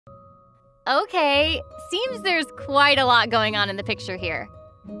Okay, seems there's quite a lot going on in the picture here.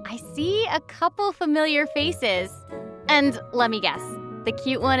 I see a couple familiar faces. And let me guess, the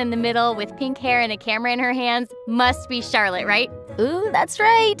cute one in the middle with pink hair and a camera in her hands must be Charlotte, right? Ooh, that's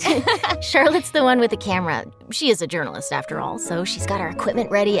right. Charlotte's the one with the camera. She is a journalist, after all, so she's got her equipment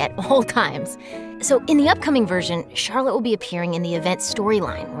ready at all times. So in the upcoming version, Charlotte will be appearing in the event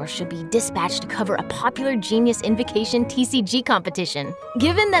storyline, where she'll be dispatched to cover a popular Genius Invocation TCG competition.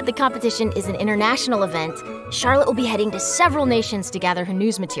 Given that the competition is an international event, Charlotte will be heading to several nations to gather her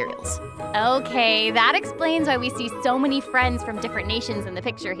news materials. Okay, that explains why we see so many friends from different nations in the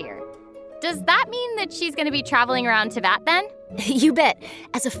picture here. Does that mean that she's going to be traveling around Tibet then? You bet.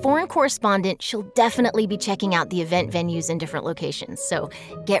 As a foreign correspondent, she'll definitely be checking out the event venues in different locations. So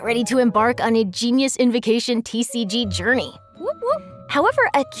get ready to embark on a Genius Invocation TCG journey. Whoop, whoop. However,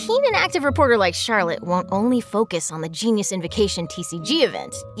 a keen and active reporter like Charlotte won't only focus on the Genius Invocation TCG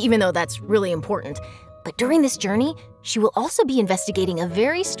event, even though that's really important. But during this journey, she will also be investigating a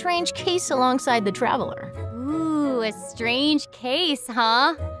very strange case alongside the traveler. Ooh, a strange case,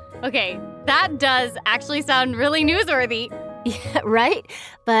 huh? Okay, that does actually sound really newsworthy. Yeah, right?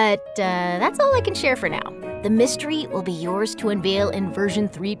 But that's all I can share for now. The mystery will be yours to unveil in version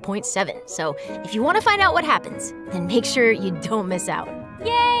 3.7. So if you want to find out what happens, then make sure you don't miss out.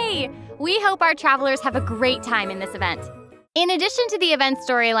 Yay! We hope our travelers have a great time in this event. In addition to the event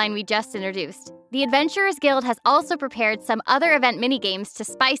storyline we just introduced, the Adventurers Guild has also prepared some other event minigames to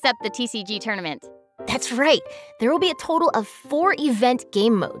spice up the TCG tournament. That's right. There will be a total of 4 event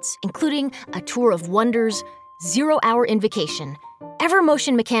game modes, including a Tour of Wonders, 0-Hour Invocation,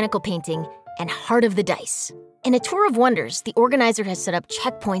 Evermotion Mechanical Painting, and Heart of the Dice. In a Tour of Wonders, the organizer has set up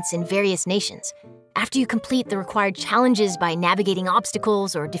checkpoints in various nations. After you complete the required challenges by navigating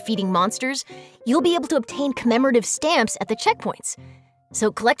obstacles or defeating monsters, you'll be able to obtain commemorative stamps at the checkpoints. So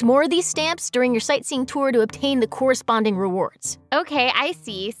collect more of these stamps during your sightseeing tour to obtain the corresponding rewards. Okay, I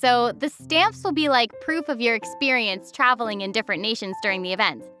see. So the stamps will be like proof of your experience traveling in different nations during the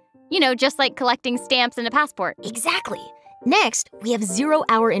event. You know, just like collecting stamps in a passport. Exactly. Next, we have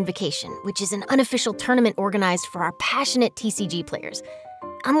 0-Hour Invocation, which is an unofficial tournament organized for our passionate TCG players.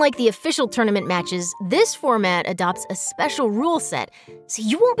 Unlike the official tournament matches, this format adopts a special rule set, so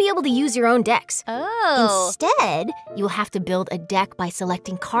you won't be able to use your own decks. Oh. Instead, you'll have to build a deck by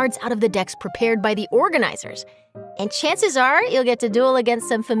selecting cards out of the decks prepared by the organizers. And chances are you'll get to duel against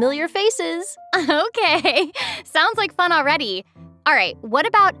some familiar faces. Okay, sounds like fun already. All right, what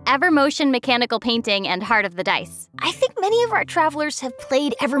about Evermotion Mechanical Painting and Heart of the Dice? I think many of our travelers have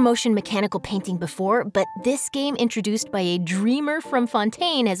played Evermotion Mechanical Painting before, but this game introduced by a dreamer from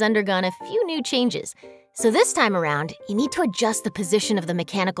Fontaine has undergone a few new changes. So this time around, you need to adjust the position of the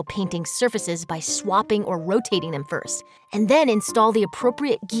mechanical painting surfaces by swapping or rotating them first, and then install the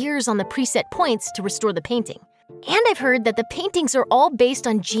appropriate gears on the preset points to restore the painting. And I've heard that the paintings are all based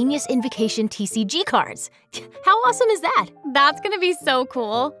on Genius Invocation TCG cards. How awesome is that? That's gonna be so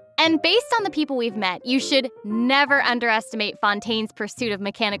cool. And based on the people we've met, you should never underestimate Fontaine's pursuit of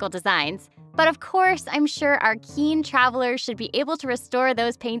mechanical designs. But of course, I'm sure our keen travelers should be able to restore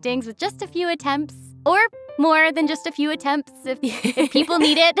those paintings with just a few attempts. Or more than just a few attempts if people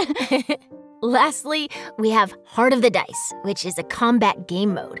need it. Lastly, we have Heart of the Dice, which is a combat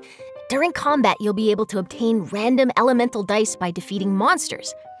game mode. During combat, you'll be able to obtain random elemental dice by defeating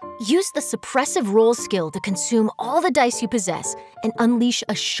monsters. Use the suppressive roll skill to consume all the dice you possess and unleash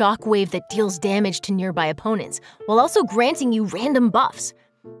a shockwave that deals damage to nearby opponents, while also granting you random buffs.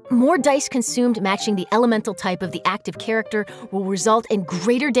 More dice consumed matching the elemental type of the active character will result in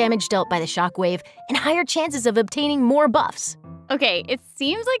greater damage dealt by the shockwave and higher chances of obtaining more buffs. Okay, it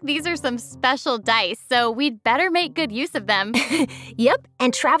seems like these are some special dice, so we'd better make good use of them. Yep,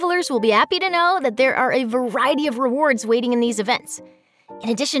 and travelers will be happy to know that there are a variety of rewards waiting in these events. In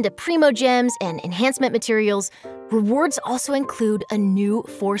addition to Primo Gems and enhancement materials, rewards also include a new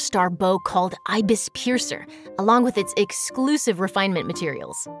 4-star bow called Ibis Piercer, along with its exclusive refinement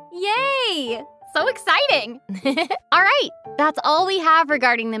materials. Yay! So exciting! All right, that's all we have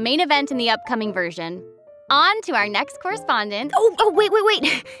regarding the main event in the upcoming version. On to our next correspondent.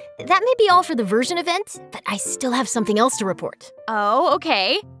 Wait. That may be all for the version event, but I still have something else to report. Oh,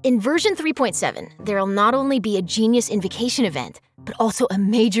 okay. In version 3.7, there'll not only be a Genius Invocation event, but but also a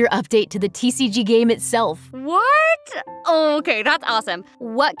major update to the TCG game itself. What? Oh, okay, that's awesome.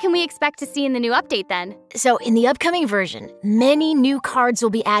 What can we expect to see in the new update then? So in the upcoming version, many new cards will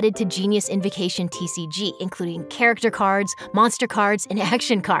be added to Genius Invocation TCG, including character cards, monster cards, and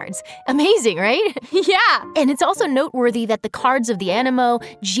action cards. Amazing, right? Yeah. And it's also noteworthy that the cards of the Animo,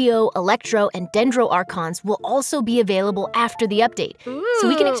 Geo, Electro, and Dendro Archons will also be available after the update. Ooh. So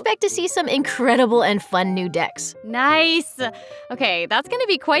we can expect to see some incredible and fun new decks. Nice. Okay, that's gonna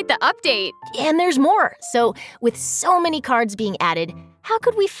be quite the update. And there's more. So with so many cards being added, how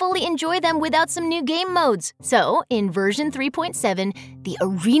could we fully enjoy them without some new game modes? So, in version 3.7, the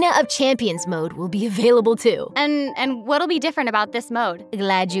Arena of Champions mode will be available too. And what'll be different about this mode?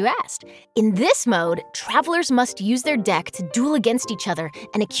 Glad you asked. In this mode, travelers must use their deck to duel against each other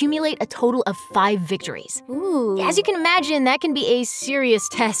and accumulate a total of 5 victories. Ooh. As you can imagine, that can be a serious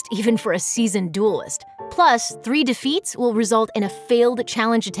test even for a seasoned duelist. Plus, 3 defeats will result in a failed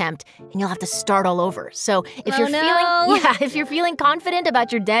challenge attempt, and you'll have to start all over. So, if you're feeling confident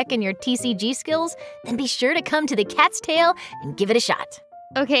about your deck and your TCG skills, then be sure to come to the Cat's Tail and give it a shot.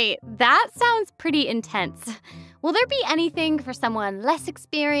 Okay, that sounds pretty intense. Will there be anything for someone less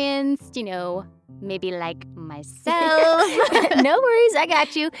experienced, maybe like myself? No worries, I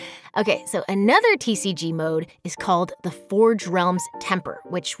got you. Okay, so another TCG mode is called the Forge Realms Temper,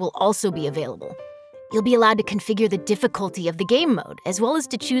 which will also be available. You'll be allowed to configure the difficulty of the game mode, as well as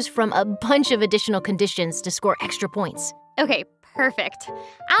to choose from a bunch of additional conditions to score extra points. Okay, perfect.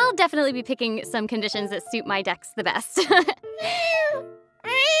 I'll definitely be picking some conditions that suit my decks the best.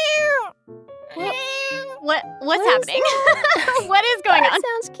 What's happening? What is going on? That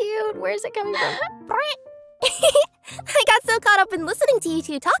sounds cute. Where's it coming from? I got so caught up in listening to you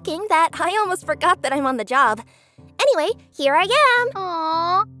two talking that I almost forgot that I'm on the job. Anyway, here I am.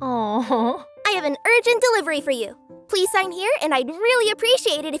 Aww. I have an urgent delivery for you. Please sign here, and I'd really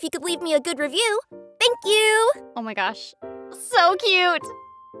appreciate it if you could leave me a good review. Thank you! Oh my gosh, so cute!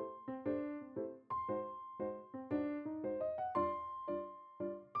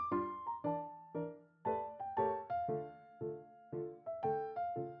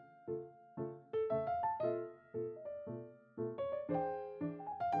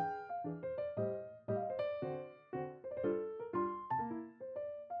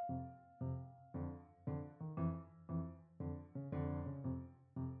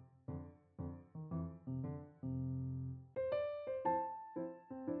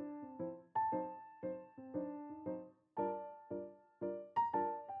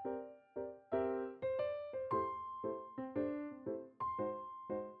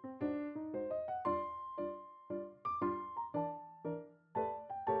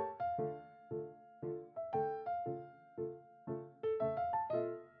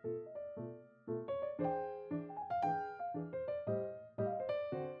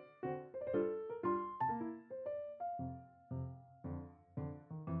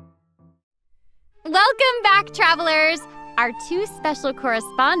 Welcome back, travelers! Our 2 special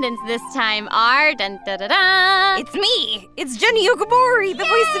correspondents this time are dun-da-da-da! It's me! It's Jenny Okobori, the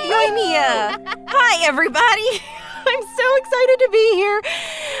voice of Yoimiya! Hi, everybody! I'm so excited to be here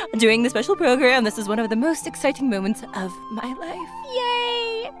doing the special program. This is one of the most exciting moments of my life.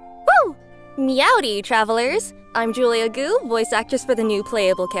 Yay! Woo! Meowdy, travelers! I'm Julia Gu, voice actress for the new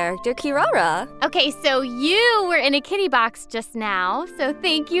playable character, Kirara. Okay, so you were in a kitty box just now, so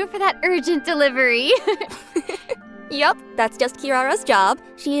thank you for that urgent delivery. Yup, that's just Kirara's job.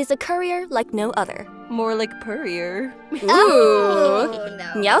 She is a courier like no other. More like Purrier. Ooh!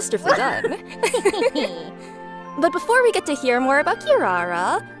 no. Meowster for done. But before we get to hear more about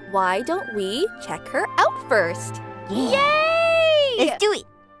Kirara, why don't we check her out first? Yay! Let's do it!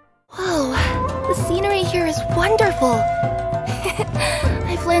 Whoa, the scenery here is wonderful.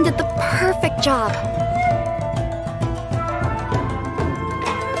 I've landed the perfect job.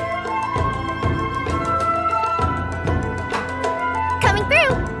 Coming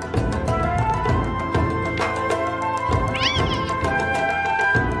through!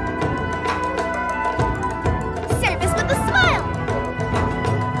 Service with a smile!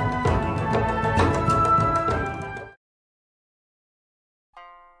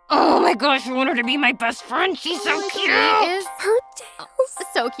 Oh my gosh, I want her to be my best friend. She's so cute! Is Her tails!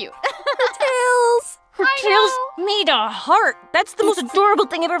 so cute. Her tails! Her tail's made a heart. That's the most adorable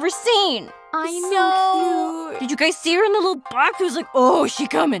thing I've ever seen. I So know. cute. Did you guys see her in the little box? It was like, oh, she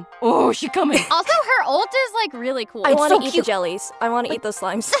coming. Oh, she coming. Also, her ult is like really cool. I want to so eat cute. the jellies. I want to eat those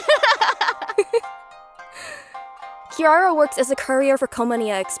slimes. Kirara works as a courier for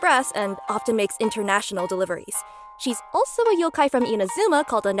Komaniya Express and often makes international deliveries. She's also a yokai from Inazuma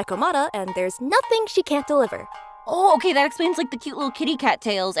called a Nekomata, and there's nothing she can't deliver. Oh, okay, that explains like the cute little kitty cat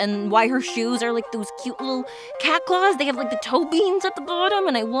tails and why her shoes are like those cute little cat claws. They have like the toe beans at the bottom,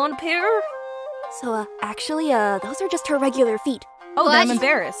 and I want a pair. So, actually, those are just her regular feet. Oh, then I'm What?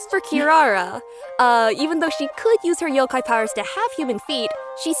 embarrassed. For Kirara, even though she could use her yokai powers to have human feet,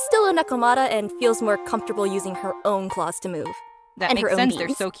 she's still a Nekomata and feels more comfortable using her own claws to move. That and her makes own sense. They're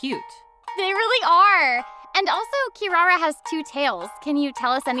beans. so cute. They really are. And also, Kirara has 2 tails. Can you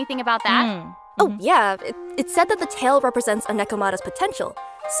tell us anything about that? Oh, yeah, it said that the tail represents a Nekomata's potential.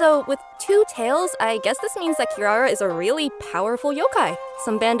 So, with 2 tails, I guess this means that Kirara is a really powerful yokai.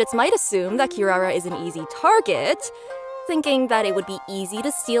 Some bandits might assume that Kirara is an easy target, thinking that it would be easy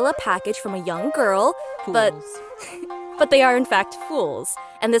to steal a package from a young girl, but they are in fact fools.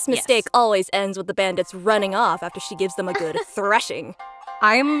 And this mistake always ends with the bandits running off after she gives them a good thrashing.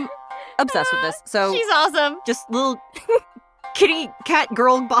 I'm obsessed with this. So She's awesome. just little kitty cat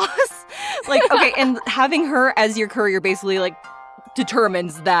girl boss. Like, okay, and having her as your courier basically like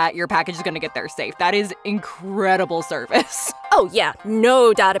determines that your package is gonna get there safe. That is incredible service. Oh yeah,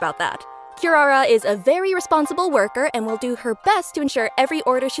 no doubt about that. Kirara is a very responsible worker and will do her best to ensure every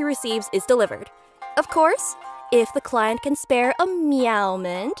order she receives is delivered. Of course, if the client can spare a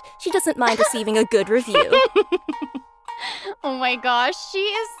meowment, she doesn't mind receiving a good review. Oh my gosh, she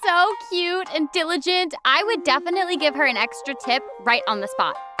is so cute and diligent. I would definitely give her an extra tip right on the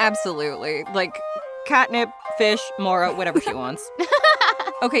spot. Absolutely. Like catnip, fish, Mora, whatever she wants.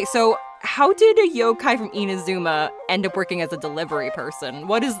 Okay, so how did a yokai from Inazuma end up working as a delivery person?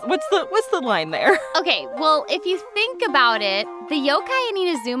 What's the line there? Okay, well, if you think about it, the yokai in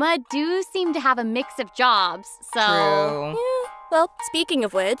Inazuma do seem to have a mix of jobs, so... True. Well, speaking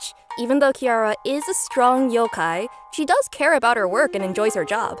of which, even though Kiara is a strong yokai, she does care about her work and enjoys her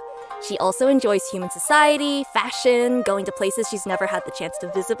job. She also enjoys human society, fashion, going to places she's never had the chance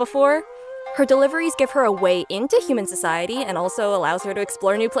to visit before. Her deliveries give her a way into human society and also allows her to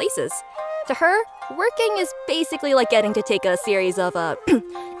explore new places. To her, working is basically like getting to take a series of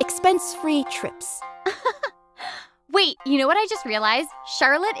expense-free trips. Wait, you know what I just realized?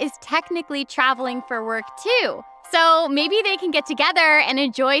 Charlotte is technically traveling for work too. So maybe they can get together and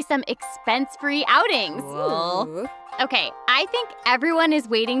enjoy some expense-free outings. Well, Okay, I think everyone is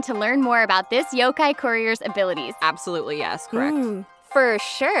waiting to learn more about this yokai courier's abilities. absolutely yes, correct. For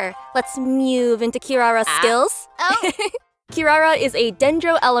sure. Let's move into Kirara's skills. Oh, Kirara is a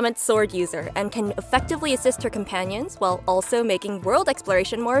Dendro element sword user and can effectively assist her companions while also making world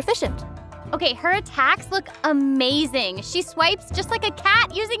exploration more efficient. okay, her attacks look amazing. She swipes just like a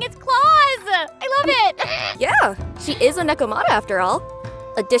cat using its claws. I love it. Yeah, she is a Nekomata after all.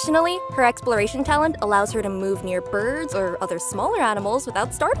 Additionally, her exploration talent allows her to move near birds or other smaller animals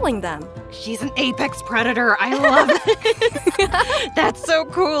without startling them. She's an apex predator. I love it. That's so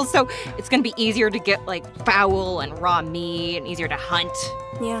cool. So it's gonna be easier to get like fowl and raw meat and easier to hunt.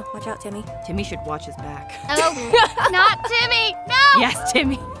 Yeah, watch out, Timmy. Timmy should watch his back. Oh, not Timmy. No. Yes,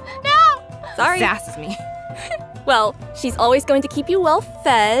 Timmy. No. Sorry. Sasses me. Well, she's always going to keep you well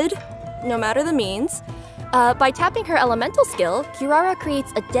fed, no matter the means. By tapping her elemental skill, Kirara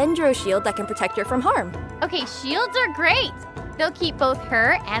creates a Dendro shield that can protect her from harm. Okay, shields are great. They'll keep both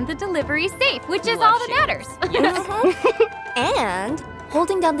her and the delivery safe, which is Love all that matters. And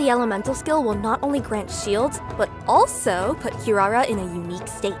holding down the elemental skill will not only grant shields, but also put Kirara in a unique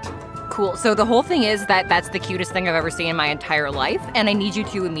state. Cool. So the whole thing is that that's the cutest thing I've ever seen in my entire life, and I need you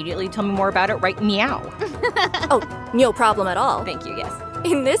to immediately tell me more about it right meow. Oh, no problem at all. Thank you, yes.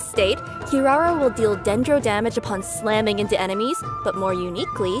 In this state, Kirara will deal Dendro damage upon slamming into enemies, but more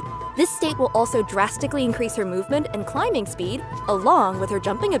uniquely, this state will also drastically increase her movement and climbing speed, along with her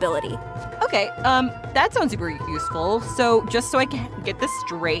jumping ability. Okay, that sounds super useful. So just so I can get this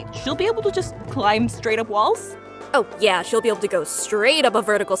straight, she'll be able to just climb straight up walls? Oh yeah, she'll be able to go straight up a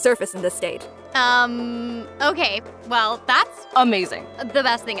vertical surface in this state. Okay, well, that's Amazing. the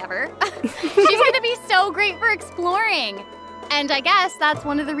best thing ever. She's gonna be so great for exploring. And I guess that's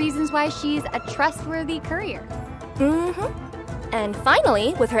one of the reasons why she's a trustworthy courier. And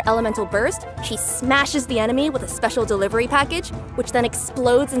finally, with her elemental burst, she smashes the enemy with a special delivery package, which then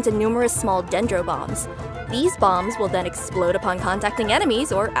explodes into numerous small dendro bombs. These bombs will then explode upon contacting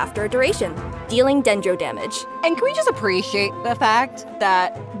enemies or after a duration, dealing dendro damage. And can we just appreciate the fact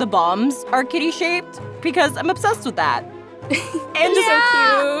that the bombs are kitty-shaped? Because I'm obsessed with that. And So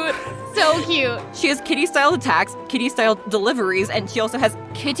cute! So cute. she has kitty-styled attacks, kitty-styled deliveries, and she also has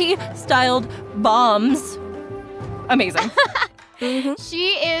kitty-styled bombs. Amazing. She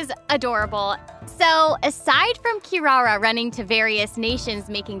is adorable. So, aside from Kirara running to various nations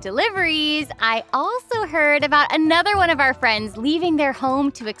making deliveries, I also heard about another one of our friends leaving their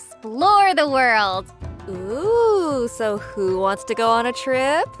home to explore the world. Ooh, so who wants to go on a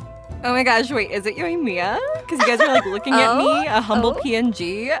trip? Oh my gosh, wait, is it Yoimiya? Because you guys are like looking at me, a humble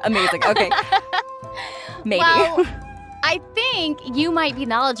PNG. Amazing, okay. Maybe. Well, I think you might be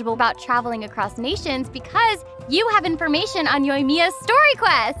knowledgeable about traveling across nations because you have information on Yoimiya's story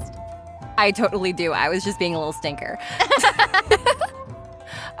quest. I totally do. I was just being a little stinker.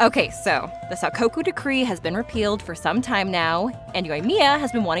 Okay, so the Sakoku Decree has been repealed for some time now, and Yoimiya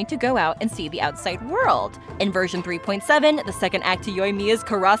has been wanting to go out and see the outside world. In version 3.7, the second act to Yoimiya's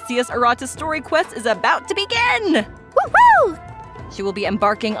Carassius Arata story quest is about to begin! Woohoo! She will be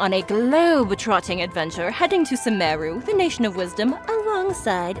embarking on a globe-trotting adventure, heading to Sumeru, the Nation of Wisdom,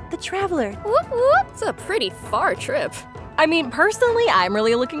 alongside the Traveler. Whoop whoop! It's a pretty far trip. I mean, personally, I'm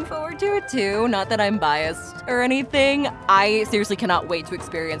really looking forward to it too. Not that I'm biased or anything. I seriously cannot wait to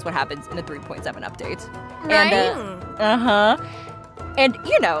experience what happens in the 3.7 update. Right? And,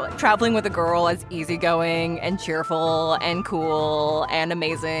 you know, traveling with a girl is easygoing and cheerful and cool and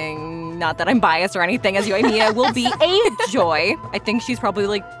amazing. Not that I'm biased or anything, as Yoimiya will be a joy. I think she's probably,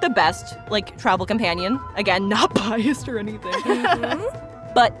 like, the best, like, travel companion. Again, not biased or anything.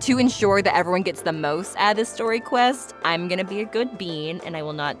 But to ensure that everyone gets the most out of this story quest, I'm gonna be a good bean, and I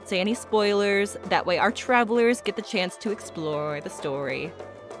will not say any spoilers. That way our travelers get the chance to explore the story.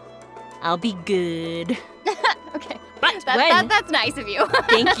 I'll be good. Okay. But That's nice of you.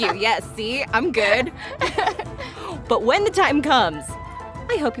 Thank you. Yes, see? I'm good. But when the time comes,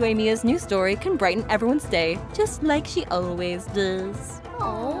 I hope Yoimiya's new story can brighten everyone's day, just like she always does.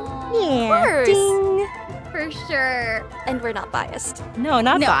 Oh, Yeah. Ding. for sure. And we're not biased. No,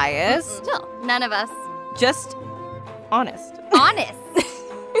 not biased. No, none of us. Just honest. Honest.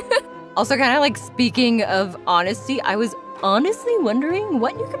 Also, kind of like speaking of honesty, I was honestly wondering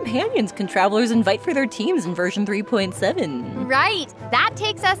what new companions can travelers invite for their teams in version 3.7? Right. That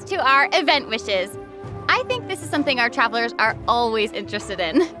takes us to our event wishes. I think this is something our travelers are always interested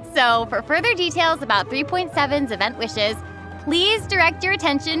in. So for further details about 3.7's event wishes, please direct your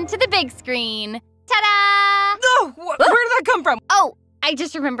attention to the big screen. Ta-da! Oh, where did that come from? Oh, I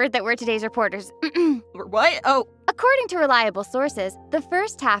just remembered that we're today's reporters. What? Oh. According to reliable sources, the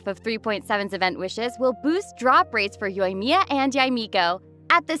first half of 3.7's event wishes will boost drop rates for Yoimiya and Yaimiko.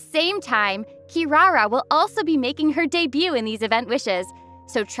 At the same time, Kirara will also be making her debut in these event wishes,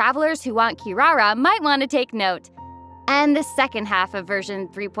 so travelers who want Kirara might want to take note. And the second half of version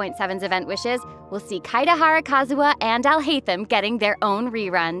 3.7's event wishes will see Kaidahara Kazuha and Alhaitham getting their own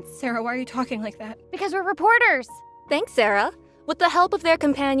reruns. Sarah, why are you talking like that? Because we're reporters. Thanks, Sarah. With the help of their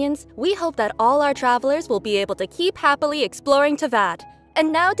companions, we hope that all our travelers will be able to keep happily exploring Tavad.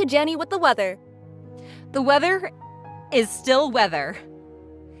 And now to Jenny with the weather. The weather is still weather.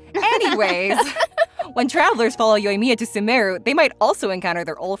 Anyways, when travelers follow Yoimiya to Sumeru, they might also encounter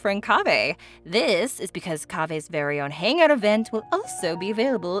their old friend Kaveh. This is because Kaveh's very own hangout event will also be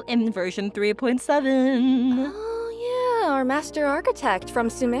available in version 3.7. Oh, yeah, our master architect from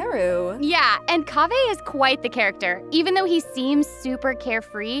Sumeru. Yeah, and Kaveh is quite the character. Even though he seems super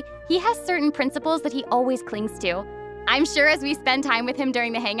carefree, he has certain principles that he always clings to. I'm sure as we spend time with him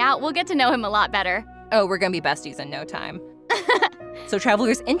during the hangout, we'll get to know him a lot better. Oh, we're gonna be besties in no time. So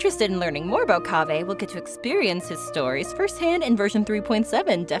travelers interested in learning more about Kaveh will get to experience his stories firsthand in version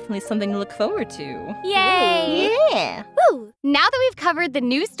 3.7. Definitely something to look forward to. Yay! Yeah! Woo! Now that we've covered the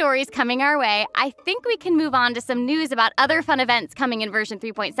new stories coming our way, I think we can move on to some news about other fun events coming in version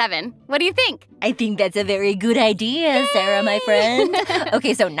 3.7. What do you think? I think that's a very good idea, Sarah, my friend.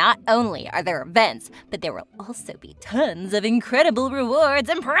 Okay, so not only are there events, but there will also be tons of incredible rewards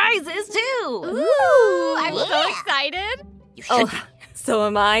and prizes, too! Ooh, I'm so excited. You should be. So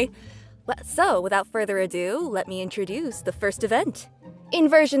am I. So, without further ado, let me introduce the first event. In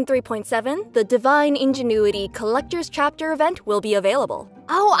version 3.7, the Divine Ingenuity Collector's Chapter event will be available.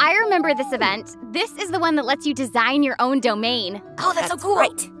 Oh, I remember this event. This is the one that lets you design your own domain. Oh, that's so cool!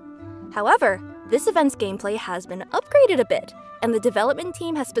 Right. However, this event's gameplay has been upgraded a bit, and the development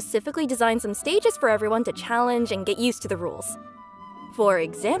team has specifically designed some stages for everyone to challenge and get used to the rules. For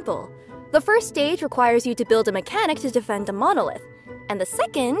example, the first stage requires you to build a mechanic to defend a monolith, and the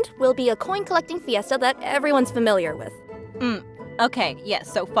second will be a coin-collecting fiesta that everyone's familiar with. Okay, yes,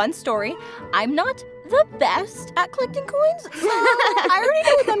 so fun story. I'm not the best at collecting coins, so I already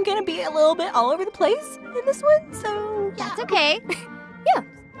know that I'm gonna be a little bit all over the place in this one, so yeah. That's okay.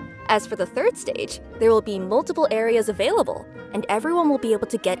 As for the third stage, there will be multiple areas available, and everyone will be able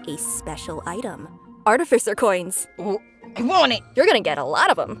to get a special item. Artificer coins. Ooh, I want it! You're gonna get a lot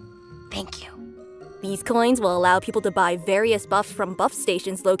of them. Thank you. These coins will allow people to buy various buffs from buff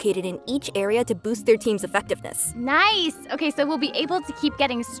stations located in each area to boost their team's effectiveness. Nice. Okay, so we'll be able to keep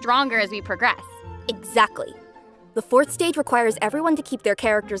getting stronger as we progress. Exactly. The fourth stage requires everyone to keep their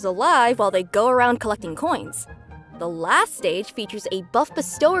characters alive while they go around collecting coins. The last stage features a buff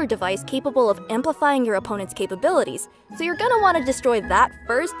bestower device capable of amplifying your opponent's capabilities, so you're gonna want to destroy that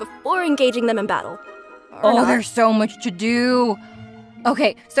first before engaging them in battle. Or not. There's so much to do.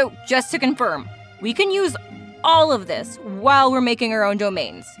 Okay, so just to confirm, we can use all of this while we're making our own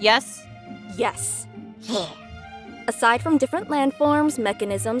domains, yes? Yes. Yeah. Aside from different landforms,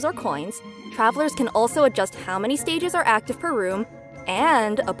 mechanisms, or coins, travelers can also adjust how many stages are active per room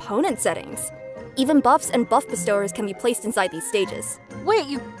and opponent settings. Even buffs and buff bestowers can be placed inside these stages.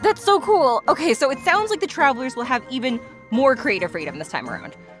 Wait, that's so cool. Okay, so it sounds like the travelers will have even more creative freedom this time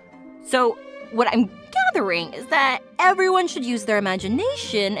around. So what I'm gathering is that everyone should use their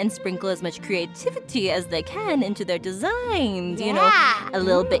imagination and sprinkle as much creativity as they can into their designs. You know, a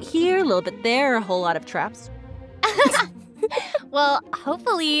little bit here, a little bit there, a whole lot of traps. Well,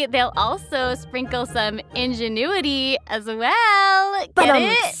 hopefully they'll also sprinkle some ingenuity as well. Get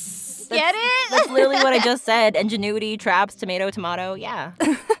it? Get it? That's literally what I just said. Ingenuity, traps, tomato, yeah.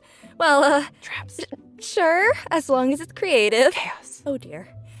 Well, traps. Sure, as long as it's creative. Chaos. Oh dear.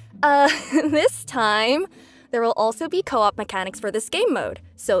 This time, there will also be co-op mechanics for this game mode.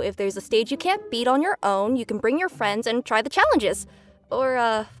 So if there's a stage you can't beat on your own, you can bring your friends and try the challenges.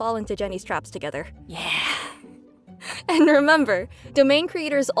 Or, fall into Jenny's traps together. Yeah. And remember, domain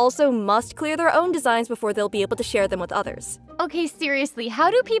creators also must clear their own designs before they'll be able to share them with others. Okay, seriously, how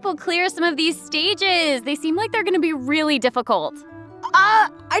do people clear some of these stages? They seem like they're gonna be really difficult.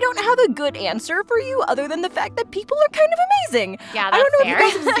 I don't have a good answer for you other than the fact that people are kind of amazing. Yeah, that's I don't know fair.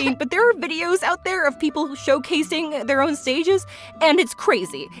 if you guys have seen, but there are videos out there of people showcasing their own stages, and it's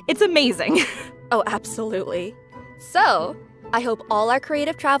crazy. It's amazing. Oh, absolutely. So, I hope all our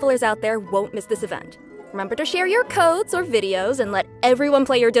creative travelers out there won't miss this event. Remember to share your codes or videos and let everyone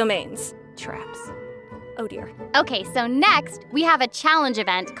play your domains. Traps. Oh dear. Okay, so next, we have a challenge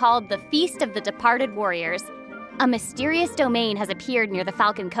event called the Feast of the Departed Warriors. A mysterious domain has appeared near the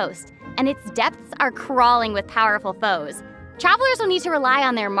Falcon Coast, and its depths are crawling with powerful foes. Travelers will need to rely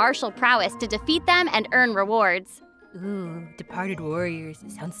on their martial prowess to defeat them and earn rewards. Ooh, Departed Warriors.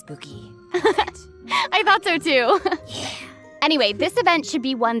 Sounds spooky. I thought so too. Yeah. Anyway, this event should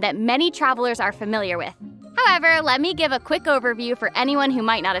be one that many travelers are familiar with. However, let me give a quick overview for anyone who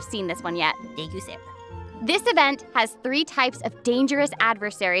might not have seen this one yet. Thank you, Sam. This event has 3 types of dangerous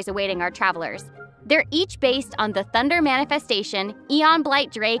adversaries awaiting our travelers. They're each based on the Thunder Manifestation, Eon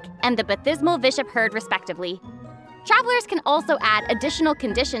Blight Drake, and the Baptismal Bishop Herd, respectively. Travelers can also add additional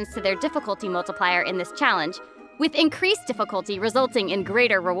conditions to their difficulty multiplier in this challenge, with increased difficulty resulting in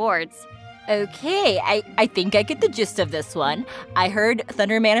greater rewards. Okay, I think I get the gist of this one. I heard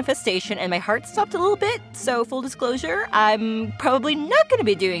Thunder Manifestation and my heart stopped a little bit, so full disclosure, I'm probably not going to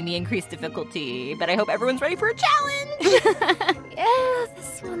be doing the increased difficulty, but I hope everyone's ready for a challenge! Yeah,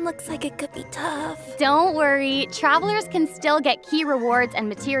 this one looks like it could be tough. Don't worry, travelers can still get key rewards and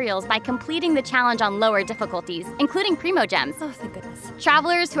materials by completing the challenge on lower difficulties, including Primo Gems. Oh, thank goodness.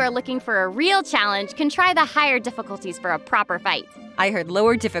 Travelers who are looking for a real challenge can try the higher difficulties for a proper fight. I heard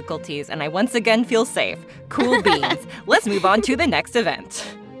lower difficulties, and I once again feel safe. Cool beans. Let's move on to the next event.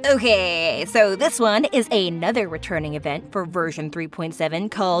 Okay, so this one is another returning event for version 3.7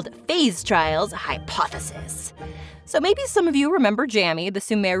 called Phase Trials Hypothesis. So maybe some of you remember Jammy, the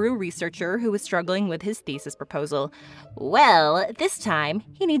Sumeru researcher who was struggling with his thesis proposal. Well, this time,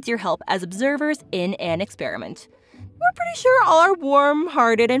 he needs your help as observers in an experiment. We're pretty sure all our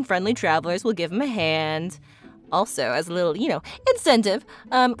warm-hearted and friendly travelers will give him a hand. Also, as a little, incentive,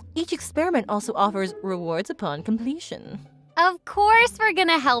 each experiment also offers rewards upon completion. Of course we're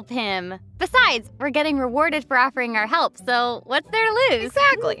gonna help him. Besides, we're getting rewarded for offering our help, so what's there to lose?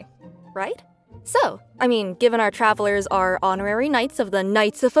 Exactly. Right? So, given our travelers are honorary knights of the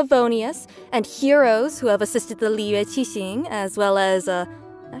Knights of Favonius and heroes who have assisted the Liyue Qixing, as well as,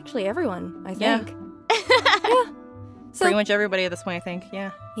 actually everyone, I think. Yeah. So, pretty much everybody at this point, I think,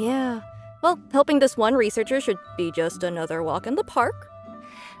 yeah. Yeah. Well, helping this one researcher should be just another walk in the park.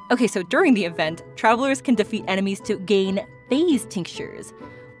 Okay, so during the event, travelers can defeat enemies to gain phase tinctures.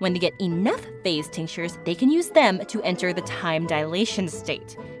 When they get enough phase tinctures, they can use them to enter the time dilation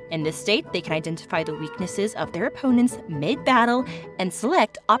state. In this state, they can identify the weaknesses of their opponents mid-battle and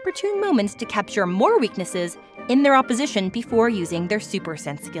select opportune moments to capture more weaknesses in their opposition before using their Super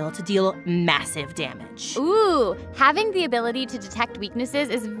Sense skill to deal massive damage. Ooh, having the ability to detect weaknesses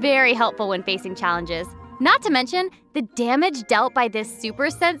is very helpful when facing challenges. Not to mention, the damage dealt by this Super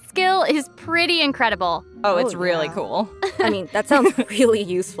Sense skill is pretty incredible. Oh, it's really cool. That sounds really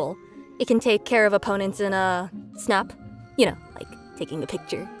useful. It can take care of opponents in a snap. Like taking a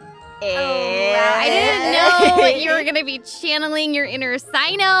picture. I didn't know you were going to be channeling your inner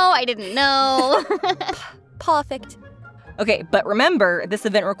Sino. I didn't know. Perfect. Okay, but remember, this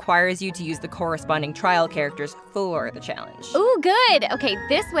event requires you to use the corresponding trial characters for the challenge. Ooh, good. Okay,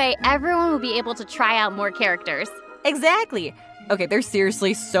 this way everyone will be able to try out more characters. Exactly. Okay, there's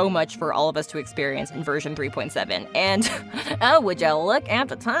seriously so much for all of us to experience in version 3.7. And, oh, would you look at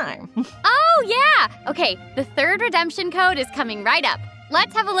the time? Oh, yeah. Okay, the third redemption code is coming right up.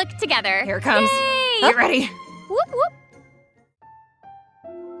 Let's have a look together. Here it comes. Yay! Get ready. Whoop, whoop.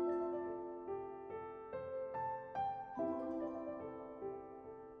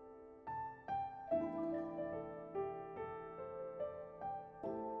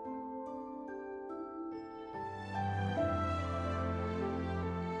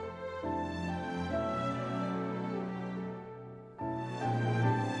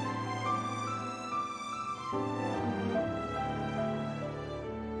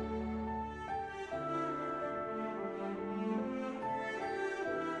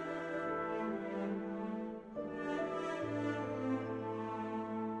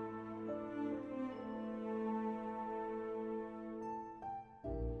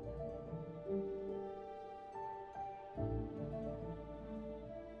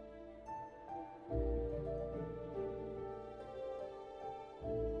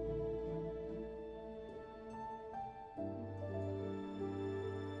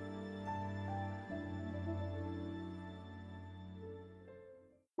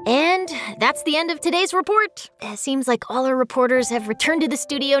 And that's the end of today's report. It seems like all our reporters have returned to the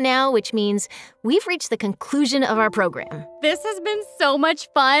studio now, which means we've reached the conclusion of our program. This has been so much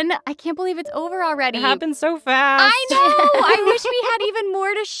fun. I can't believe it's over already. It happened so fast. I know. I wish we had even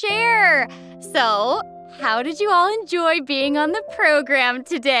more to share. So, how did you all enjoy being on the program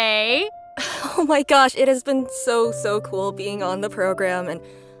today? Oh my gosh, it has been so cool being on the program, and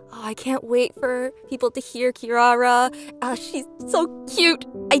I can't wait for people to hear Kirara. She's so cute.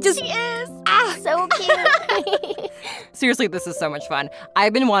 She is. So cute. Seriously, this is so much fun.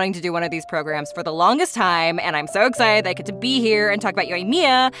 I've been wanting to do one of these programs for the longest time, and I'm so excited that I get to be here and talk about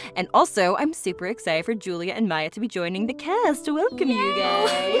Yoimiya. And also, I'm super excited for Julia and Maya to be joining the cast. To welcome you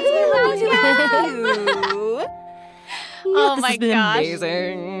guys. We're happy to have you. Oh This my has been gosh.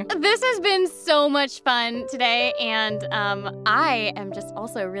 amazing. This has been so much fun today, and I am just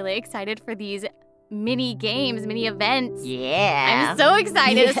also really excited for these mini games, mini events. Yeah. I'm so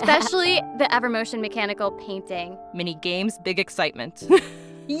excited, especially the Evermotion mechanical painting. Mini games, big excitement.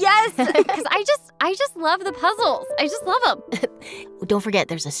 Yes, because I just love the puzzles. I just love them. Don't forget,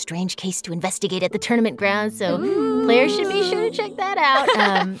 there's a strange case to investigate at the tournament grounds, so players should be sure to check that out.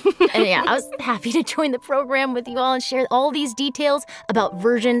 And yeah, I was happy to join the program with you all and share all these details about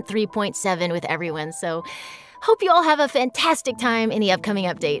version 3.7 with everyone. So hope you all have a fantastic time in the upcoming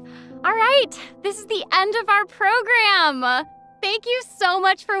update. All right, this is the end of our program. Thank you so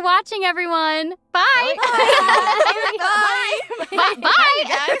much for watching, everyone. Bye. Bye. Bye. Bye. Bye,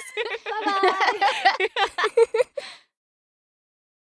 guys. Bye-bye.